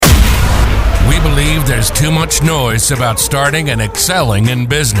believe there's too much noise about starting and excelling in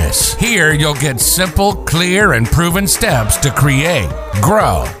business. Here, you'll get simple, clear, and proven steps to create,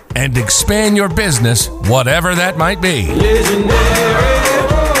 grow, and expand your business, whatever that might be.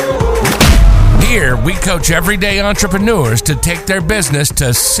 Here, we coach everyday entrepreneurs to take their business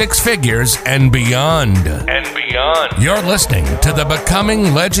to six figures and beyond. You're listening to the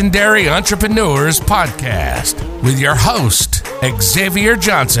Becoming Legendary Entrepreneurs podcast with your host, Xavier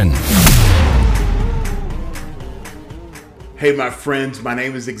Johnson. Hey, my friends, my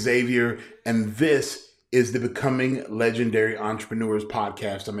name is Xavier, and this is the Becoming Legendary Entrepreneurs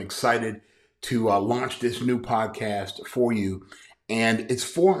podcast. I'm excited to launch this new podcast for you, and it's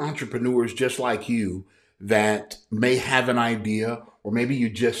for entrepreneurs just like you that may have an idea, or maybe you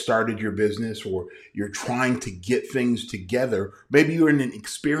just started your business, or you're trying to get things together. Maybe you're an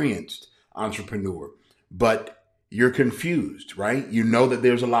experienced entrepreneur, but you're confused, right? You know that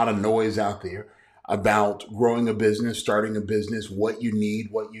there's a lot of noise out there about growing a business, starting a business, what you need,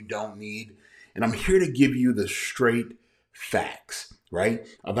 what you don't need. And I'm here to give you the straight facts, right?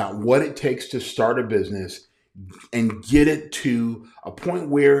 About what it takes to start a business and get it to a point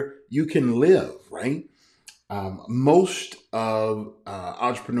where you can live, right? Most of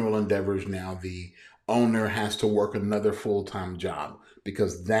entrepreneurial endeavors now, the owner has to work another full-time job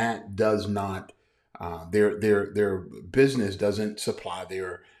because that does not, their business doesn't supply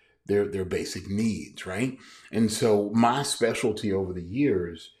their basic needs, right? And so my specialty over the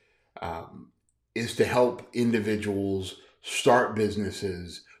years is to help individuals start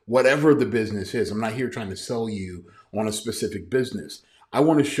businesses, whatever the business is. I'm not here trying to sell you on a specific business. I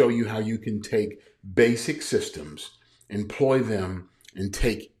want to show you how you can take basic systems, employ them, and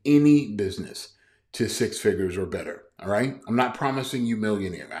take any business to six figures or better, all right? I'm not promising you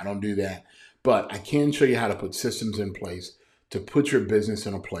millionaire. I don't do that. But I can show you how to put systems in place to put your business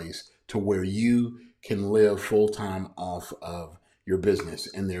in a place to where you can live full-time off of your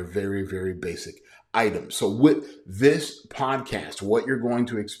business. And they're very, very basic items. So with this podcast, what you're going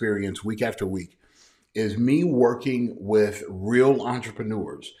to experience week after week is me working with real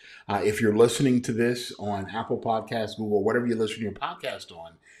entrepreneurs. If you're listening to this on Apple Podcasts, Google, whatever you listen to your podcast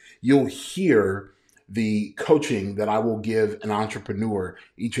on, you'll hear the coaching that I will give an entrepreneur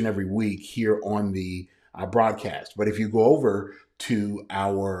each and every week here on the broadcast. But if you go over to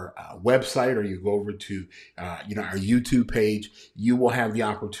our website, or you go over to our YouTube page, you will have the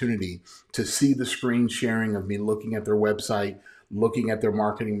opportunity to see the screen sharing of me looking at their website, looking at their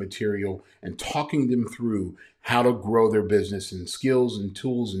marketing material, and talking them through how to grow their business and skills and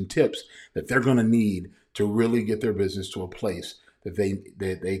tools and tips that they're going to need to really get their business to a place that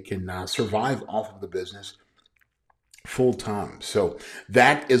they can survive off of the business full time. So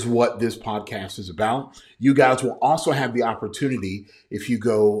that is what this podcast is about. You guys will also have the opportunity, if you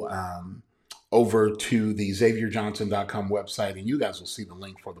go over to the XavierJohnson.com website, and you guys will see the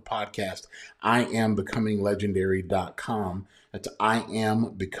link for the podcast, IamBecomingLegendary.com. That's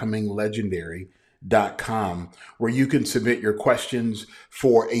IamBecomingLegendary.com, where you can submit your questions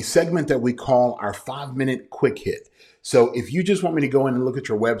for a segment that we call our 5-minute quick hit. So if you just want me to go in and look at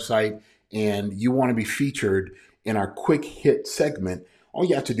your website and you want to be featured in our quick hit segment, all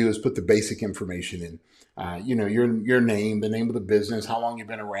you have to do is put the basic information in. Your name, the name of the business, how long you've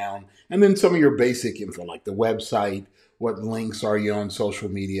been around, and then some of your basic info like the website, what links are you on social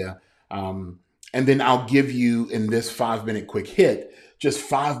media. And then I'll give you in this 5-minute quick hit, just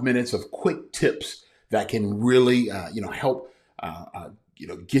 5 minutes of quick tips that can really, help,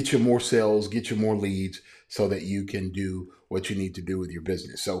 get you more sales, get you more leads so that you can do what you need to do with your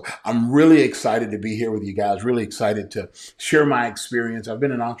business. So I'm really excited to be here with you guys, really excited to share my experience. I've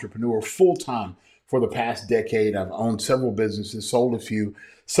been an entrepreneur full-time for the past decade. I've owned several businesses, sold a few.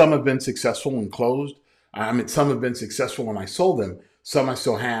 Some have been successful and closed. Some have been successful when I sold them. Some I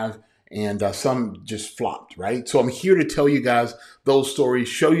still have, and some just flopped, right? So I'm here to tell you guys those stories,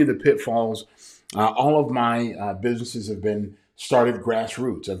 show you the pitfalls. All of my businesses have been started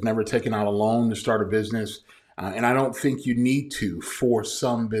grassroots. I've never taken out a loan to start a business. And I don't think you need to for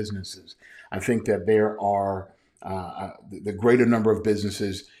some businesses. I think that there are the greater number of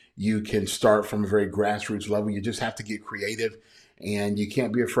businesses you can start from a very grassroots level. You just have to get creative, and you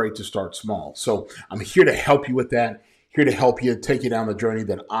can't be afraid to start small. So I'm here to help you with that, here to help you take you down the journey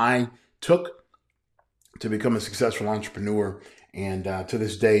that I took to become a successful entrepreneur. And to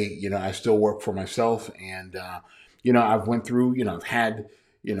this day, I still work for myself, and I've went through, I've had,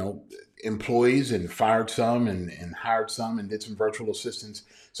 employees and fired some and hired some and did some virtual assistants.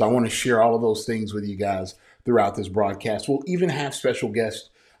 So I want to share all of those things with you guys throughout this broadcast. We'll even have special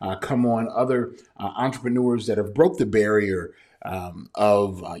guests come on, other entrepreneurs that have broke the barrier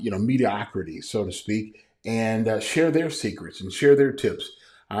of mediocrity, so to speak, and share their secrets and share their tips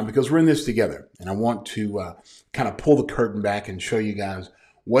because we're in this together. And I want to kind of pull the curtain back and show you guys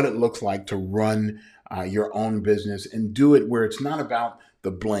what it looks like to run your own business and do it where it's not about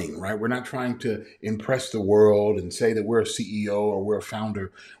the bling, right? We're not trying to impress the world and say that we're a CEO or we're a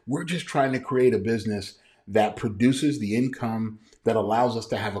founder. We're just trying to create a business that produces the income that allows us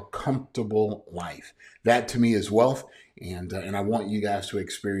to have a comfortable life. That to me is wealth, and I want you guys to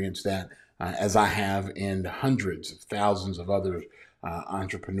experience that as I have, and hundreds of thousands of other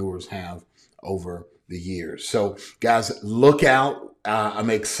entrepreneurs have over the years. So guys, look out.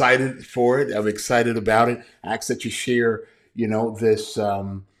 I'm excited for it. I'm excited about it. I ask that you share, this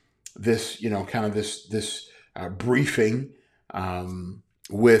briefing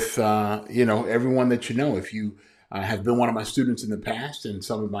with, everyone that you know. If you have been one of my students in the past and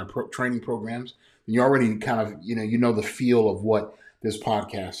some of my training programs, then you already kind of, the feel of what this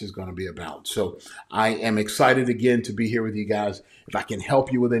podcast is going to be about. So I am excited again to be here with you guys. If I can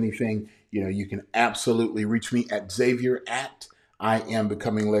help you with anything, you can absolutely reach me at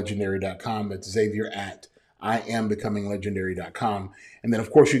Xavier@IamBecomingLegendary.com. That's Xavier@IamBecomingLegendary.com. And then,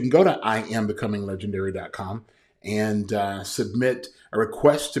 of course, you can go to IamBecomingLegendary.com and submit a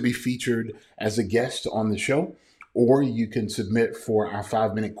request to be featured as a guest on the show, or you can submit for our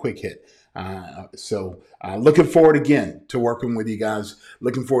 5-minute quick hit. So looking forward again to working with you guys.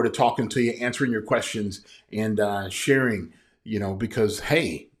 Looking forward to talking to you, answering your questions, and sharing. Because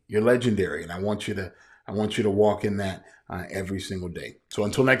hey, you're legendary, and I want you to walk in that every single day. So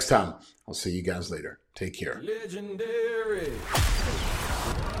until next time, I'll see you guys later. Take care. Legendary.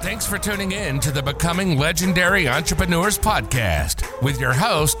 Thanks for tuning in to the Becoming Legendary Entrepreneurs podcast with your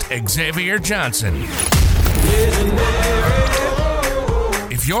host, Xavier Johnson.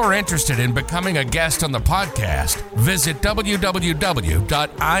 If you're interested in becoming a guest on the podcast, visit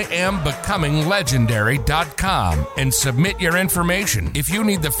www.IamBecomingLegendary.com and submit your information. If you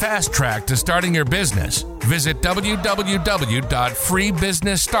need the fast track to starting your business, visit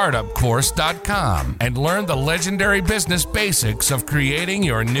www.freebusinessstartupcourse.com and learn the legendary business basics of creating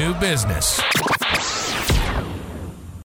your new business.